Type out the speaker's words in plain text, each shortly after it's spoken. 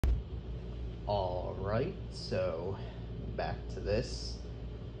Alright, so back to this.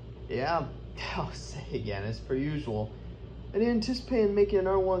 Yeah, I'll say again, as per usual, I didn't anticipate making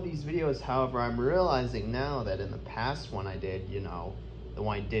another one of these videos. However, I'm realizing now that in the past one I did, the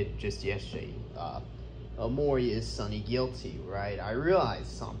one I did just yesterday, Omori is Sunny guilty, right? I realized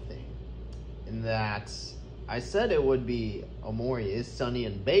something, in that I said it would be Omori is Sunny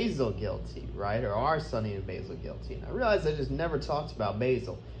and Basil guilty, right? Or are Sunny and Basil guilty? And I realized I just never talked about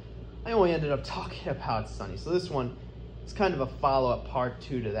Basil. I only ended up talking about Sunny. So this one is kind of a follow-up part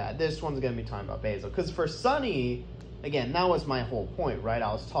 2 to that. This one's going to be talking about Basil. Because for Sunny, again, that was my whole point, right?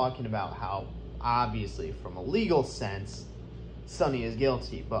 I was talking about how, obviously, from a legal sense, Sunny is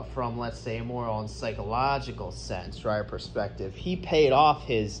guilty. But from, let's say, a moral and psychological sense, right, perspective, he paid off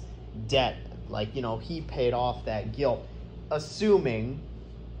his debt. Like, he paid off that guilt, assuming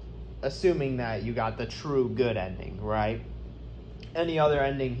that you got the true good ending, right? Any other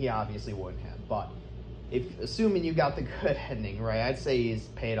ending, he obviously wouldn't have. But assuming you got the good ending, right, I'd say he's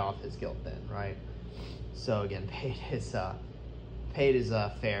paid off his guilt then, right? So again, paid his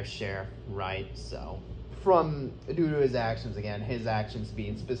fair share, right? So due to his actions, again, his actions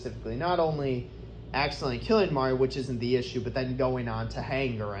being specifically not only accidentally killing Mari, which isn't the issue, but then going on to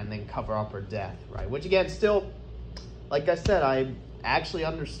hang her and then cover up her death, right? Which again, still, like I said, I actually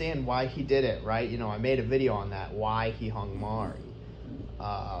understand why he did it, right? I made a video on that, why he hung Mari.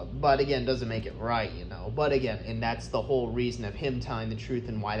 But again, doesn't make it right, But again, and that's the whole reason of him telling the truth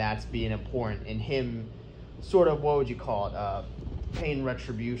and why that's being important, and him sort of, what would you call it, paying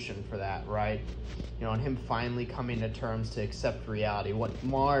retribution for that, right? And him finally coming to terms to accept reality, what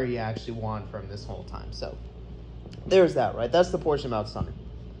Mari actually wanted from this whole time. So, there's that, right? That's the portion about Sunny.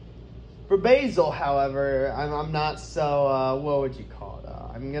 For Basil, however, I'm not so, what would you call it?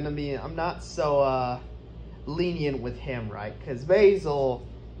 I'm not so, lenient with him, right? Because Basil,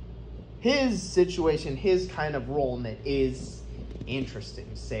 his situation, his kind of role in it is interesting,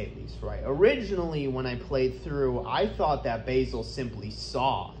 to say at least, right? Originally, when I played through, I thought that Basil simply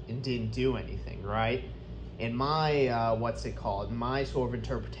saw and didn't do anything, right? And my, my sort of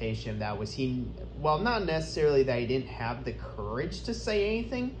interpretation, that was not necessarily that he didn't have the courage to say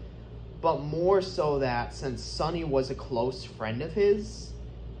anything, but more so that since Sunny was a close friend of his,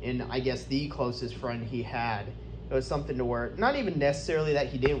 and I guess the closest friend he had, it was something to where, not even necessarily that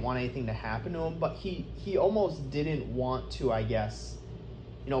he didn't want anything to happen to him, but he almost didn't want to, I guess,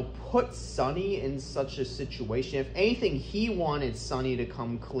 put Sunny in such a situation. If anything, he wanted Sunny to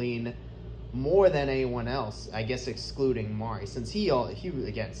come clean more than anyone else, I guess excluding Mari, since he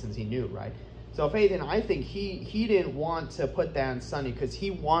knew, right? So if anything, I think he didn't want to put that on Sunny because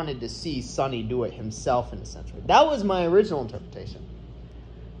he wanted to see Sunny do it himself in a sense. Right? That was my original interpretation.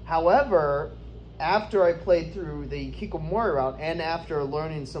 However, after I played through the Kikomori route and after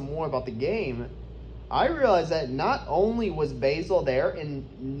learning some more about the game, I realized that not only was Basil there, and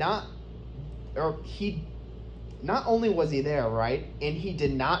not only was he there, right, and he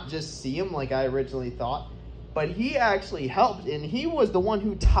did not just see him like I originally thought, but he actually helped, and he was the one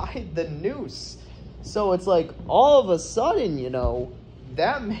who tied the noose. So it's like, all of a sudden,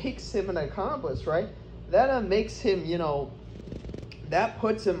 that makes him an accomplice, right? That makes him, that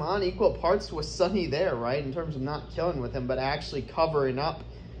puts him on equal parts with Sunny there, right? In terms of not killing with him, but actually covering up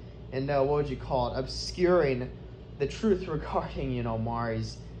and, obscuring the truth regarding,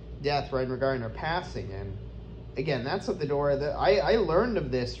 Mari's death, right? Regarding her passing. And again, that's at the door that I learned of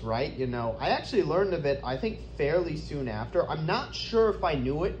this, right? I actually learned of it, I think, fairly soon after. I'm not sure if I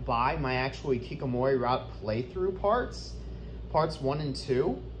knew it by my actual Kikomori route playthrough parts 1 and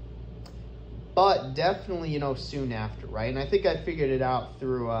 2. But definitely, soon after, right? And I think I figured it out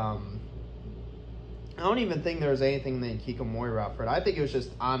through, I don't even think there was anything in the Kikomori route for it. I think it was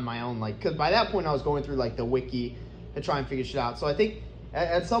just on my own, because by that point I was going through, the wiki to try and figure shit out. So I think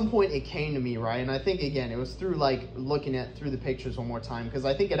at some point it came to me, right? And I think, again, it was through, looking through the pictures one more time, because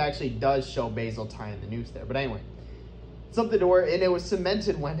I think it actually does show Basil tying the noose there. But anyway, something to where, and it was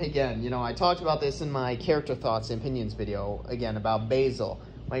cemented when, again, I talked about this in my character thoughts and opinions video, again, about Basil.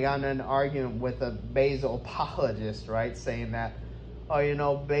 I got in an argument with a Basil apologist, right, saying that,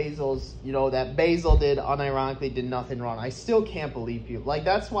 Basil's, that Basil unironically did nothing wrong. I still can't believe you.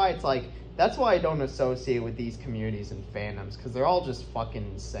 That's why that's why I don't associate with these communities and fandoms, because they're all just fucking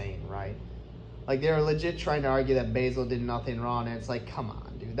insane, right? They're legit trying to argue that Basil did nothing wrong, and it's come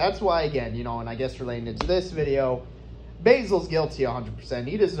on, dude. That's why, again, and I guess relating to this video, Basil's guilty 100%.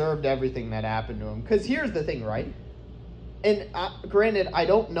 He deserved everything that happened to him, because here's the thing, right? And granted, I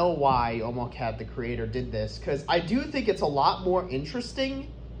don't know why Omocat, the creator, did this, because I do think it's a lot more interesting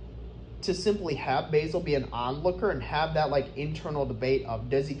to simply have Basil be an onlooker and have that like internal debate of,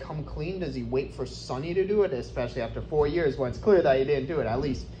 does he come clean? Does he wait for Sonny to do it? Especially after 4 years when it's clear that he didn't do it, at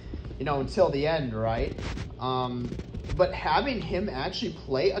least, you know, until the end, right? But having him actually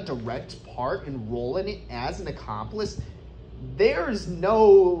play a direct part and role in it as an accomplice, there's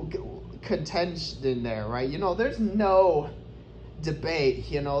no contention there, right? You know, there's no debate,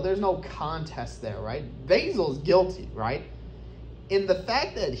 you know, there's no contest there, right? Basil's guilty, right? And the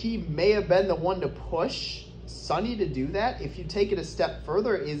fact that he may have been the one to push Sonny to do that, if you take it a step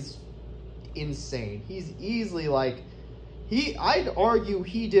further, is insane. He's easily like, I'd argue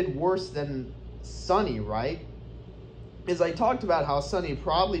he did worse than Sonny, right? As I talked about how Sonny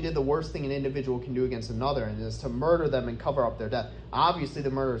probably did the worst thing an individual can do against another, and is to murder them and cover up their death. Obviously, the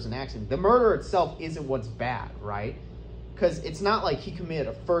murder is an accident. The murder itself isn't what's bad, right? Because it's not like he committed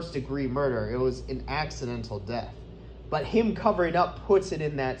a first-degree murder. It was an accidental death. But him covering up puts it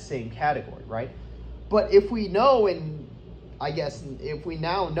in that same category, right? But if we know, and I guess if we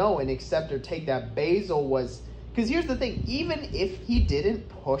now know and accept or take that Basil was... Because here's the thing, even if he didn't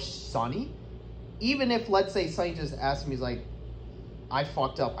push Sonny, even if, let's say, Sonny just asked him, he's like, I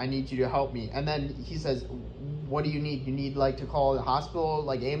fucked up, I need you to help me. And then he says, what do you need? You need, like, to call the hospital,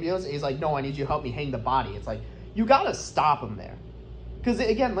 like, ambulance? And he's like, no, I need you to help me hang the body. It's like, you gotta stop him there. Because,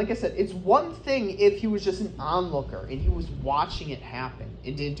 again, like I said, it's one thing if he was just an onlooker and he was watching it happen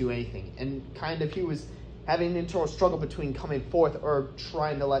and didn't do anything. And kind of he was having an internal struggle between coming forth or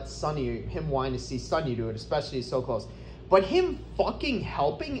trying to let Sonny, him wanting to see Sonny do it, especially he's so close. But him fucking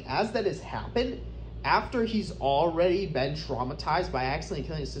helping as that has happened after he's already been traumatized by accidentally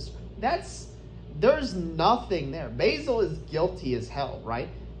killing his sister, there's nothing there. Basil is guilty as hell, right?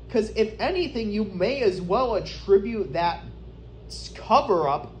 Because if anything, you may as well attribute that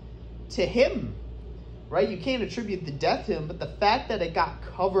cover-up to him, right? You can't attribute the death to him, but the fact that it got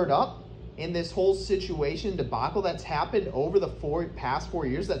covered up in this whole situation, debacle that's happened over the past 4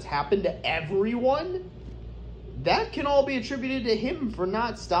 years, that's happened to everyone, that can all be attributed to him for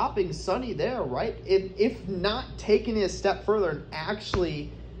not stopping Sonny there, right? If not taking it a step further and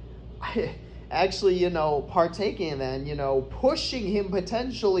actually, you know, partaking in that, and, you know,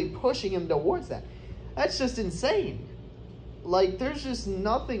 potentially pushing him towards that. That's just insane. Like, there's just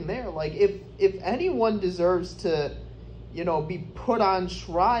nothing there. Like, if anyone deserves to, you know, be put on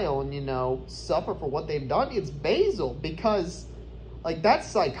trial and, you know, suffer for what they've done, it's Basil. Because, like, that's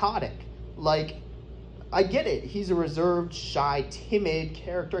psychotic. Like, I get it. He's a reserved, shy, timid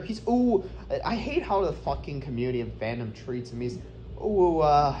character. I hate how the fucking community and fandom treats him. He's,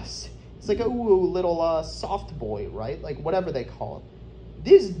 it's like a little soft boy, right? Like, whatever they call him.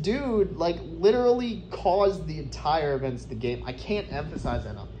 This dude, like, literally caused the entire events of the game. I can't emphasize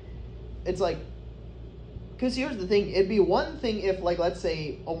that enough. It's like, because here's the thing. It'd be one thing if, like, let's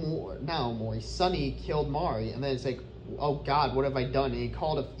say, Sonny killed Mari, and then it's like, oh, God, what have I done? And he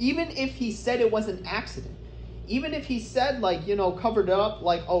called it. Even if he said it was an accident. Even if he said, like, you know, covered it up,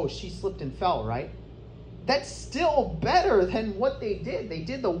 like, oh, she slipped and fell, right? That's still better than what they did. They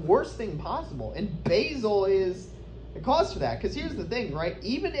did the worst thing possible. And Basil is the cause for that. Because here's the thing, right?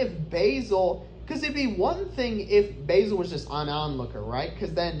 Even if Basil... Because it'd be one thing if Basil was just an onlooker, right?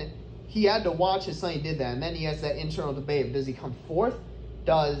 Because then he had to watch his Sonny did that. And then he has that internal debate of, does he come forth?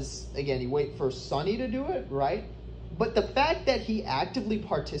 Again, he wait for Sonny to do it, right? But the fact that he actively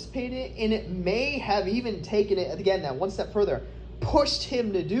participated, and it may have even taken it, again, that one step further, pushed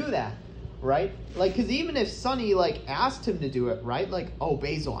him to do that, right? Like, because even if Sonny, like, asked him to do it, right? Like, oh,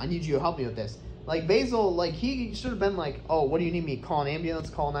 Basil, I need you to help me with this. Like, Basil, like, he should have been like, oh, what do you need me? Call an ambulance,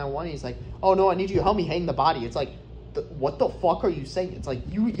 call 911. He's like, oh, no, I need you to help me hang the body. It's like, what the fuck are you saying? It's like,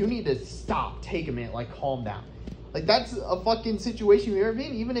 you need to stop, take a minute, like, calm down. Like, that's a fucking situation you're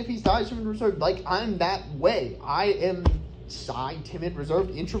in. Even if he's shy, timid, reserved, like, I'm that way. I am shy, timid,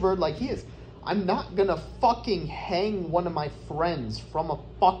 reserved, introvert like he is. I'm not gonna fucking hang one of my friends from a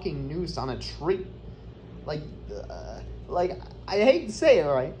fucking noose on a tree. Like, I hate to say it,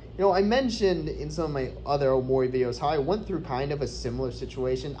 right? You know, I mentioned in some of my other Omori videos how I went through kind of a similar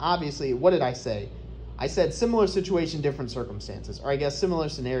situation. Obviously, what did I say? I said similar situation, different circumstances. Or I guess similar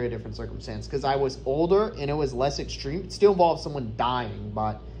scenario, different circumstance. Because I was older and it was less extreme. It still involved someone dying,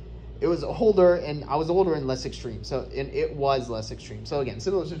 but it was older and I was older and less extreme. So it was less extreme. So again,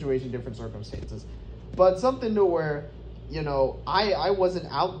 similar situation, different circumstances. But something to where, you know, I wasn't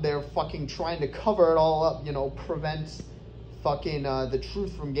out there fucking trying to cover it all up, you know, prevent fucking the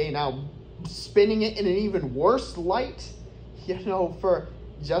truth from getting out, spinning it in an even worse light, you know, for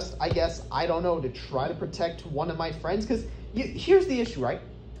just, I guess, I don't know, to try to protect one of my friends. Because here's the issue, right?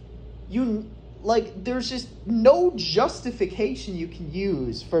 like, there's just no justification you can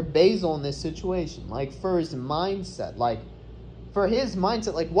use for Basil in this situation. Like, for his mindset. Like, for his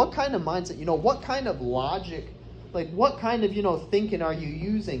mindset, like, what kind of mindset, you know, what kind of logic, like, what kind of, you know, thinking are you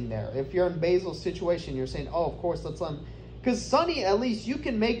using there? If you're in Basil's situation, you're saying, oh, of course, let's let him. Because Sonny, at least you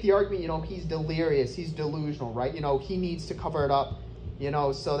can make the argument, you know, he's delirious, he's delusional, right? You know, he needs to cover it up, you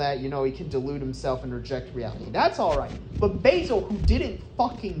know, so that, you know, he can delude himself and reject reality. That's all right. But Basil, who didn't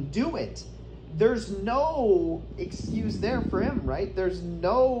fucking do it, there's no excuse there for him, right? There's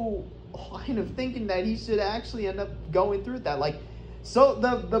no line of thinking that he should actually end up going through that. Like, so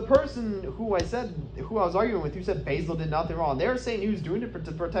the person who I was arguing with, who said Basil did nothing wrong, they're saying he was doing it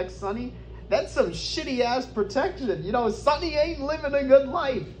to protect Sonny. That's some shitty ass protection. You know, Sonny ain't living a good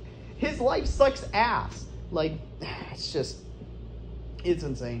life. His life sucks ass. Like, it's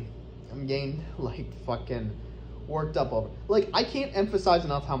insane. I'm getting, like, fucking worked up over. Like, I can't emphasize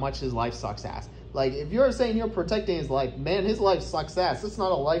enough how much his life sucks ass. Like, if you're saying you're protecting his life, man, his life sucks ass. It's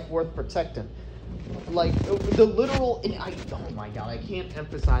not a life worth protecting. Like, the literal, oh my god, I can't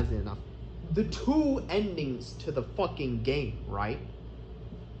emphasize it enough. The two endings to the fucking game, right,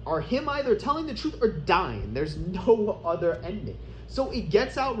 are him either telling the truth or dying. There's no other ending. So it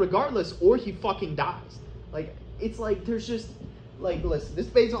gets out regardless, or he fucking dies. Like, it's like, there's just, like, listen, this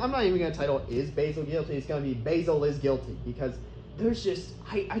Basil, I'm not even going to title it, Is Basil Guilty? It's going to be Basil is Guilty, because there's just,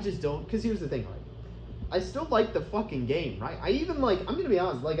 I just don't, because here's the thing, right? I still like the fucking game, right? I even, like, I'm going to be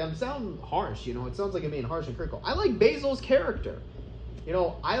honest, like, I'm sounding harsh, you know, it sounds like I'm being harsh and critical. I like Basil's character. You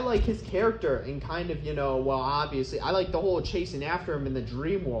know, I like his character and kind of, you know, well, obviously, I like the whole chasing after him in the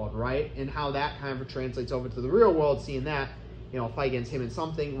dream world, right? And how that kind of translates over to the real world, seeing that, you know, fight against him in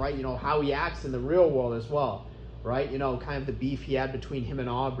something, right? You know, how he acts in the real world as well, right? You know, kind of the beef he had between him and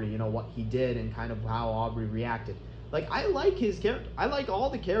Aubrey, you know, what he did and kind of how Aubrey reacted. Like, I like his character. I like all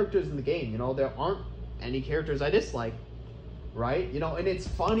the characters in the game, you know, there aren't any characters I dislike, right? You know, and it's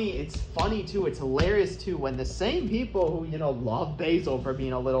funny too, it's hilarious too, when the same people who, you know, love Basil for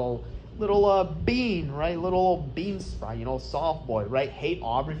being a little bean, right? Little bean spry, you know, soft boy, right? Hate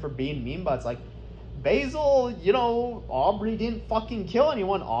Aubrey for being mean, but it's like, Basil, you know, Aubrey didn't fucking kill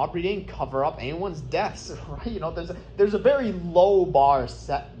anyone. Aubrey didn't cover up anyone's deaths, right? You know, there's a very low bar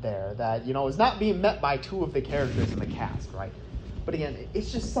set there that, you know, is not being met by two of the characters in the cast, right? But again,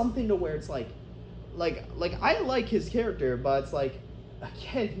 it's just something to where it's like I like his character, but it's like,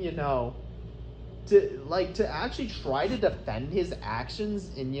 again, you know, to actually try to defend his actions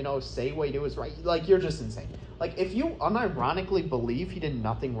and, you know, say what he did was right, like, you're just insane. Like, if you unironically believe he did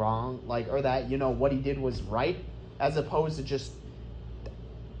nothing wrong, like, or that, you know, what he did was right, as opposed to just,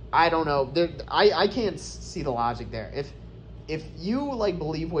 I don't know, I can't see the logic there. If you, like,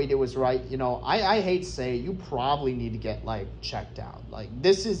 believe what he did was right, you know, I hate to say it, you probably need to get, like, checked out. Like,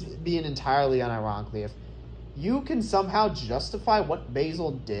 this is being entirely unironically. If you can somehow justify what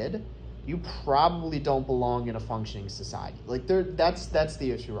Basil did, you probably don't belong in a functioning society. Like, that's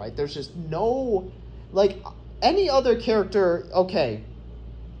the issue, right? There's just no, like, any other character, okay,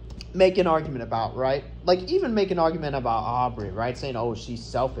 make an argument about, right? Like, even make an argument about Aubrey, right? Saying, oh, she's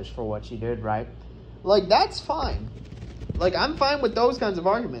selfish for what she did, right? Like, that's fine. Like, I'm fine with those kinds of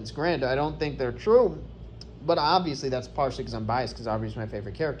arguments. Granted, I don't think they're true, but obviously that's partially because I'm biased, because Aubrey's my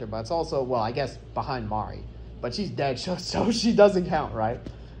favorite character, but it's also, well, I guess behind Mari. But she's dead, so she doesn't count, right?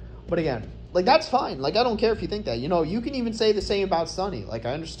 But again, like, that's fine. Like, I don't care if you think that. You know, you can even say the same about Sonny. Like,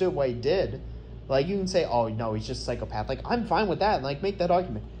 I understood what he did. Like, you can say, oh, no, he's just a psychopath. Like, I'm fine with that. Like, make that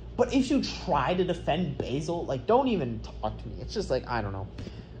argument. But if you try to defend Basil, like, don't even talk to me. It's just like, I don't know.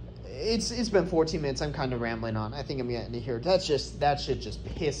 It's been 14 minutes. I'm kind of rambling on. I think I'm getting to here. That shit just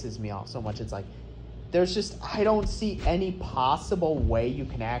pisses me off so much. It's like, there's just, I don't see any possible way you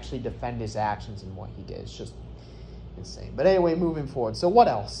can actually defend his actions and what he did. It's just insane. But anyway, moving forward. So what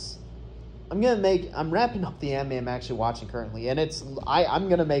else? I'm wrapping up the anime I'm actually watching currently, and I'm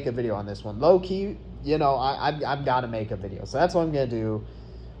gonna make a video on this one. Low key, you know, I've got to make a video, so that's what I'm gonna do.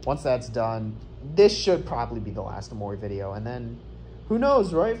 Once that's done, this should probably be the last Omori video, and then who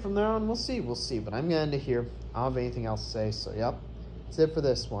knows, right? From there on, we'll see. But I'm gonna end it here. I don't have anything else to say, so yep, that's it for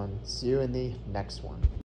this one. See you in the next one.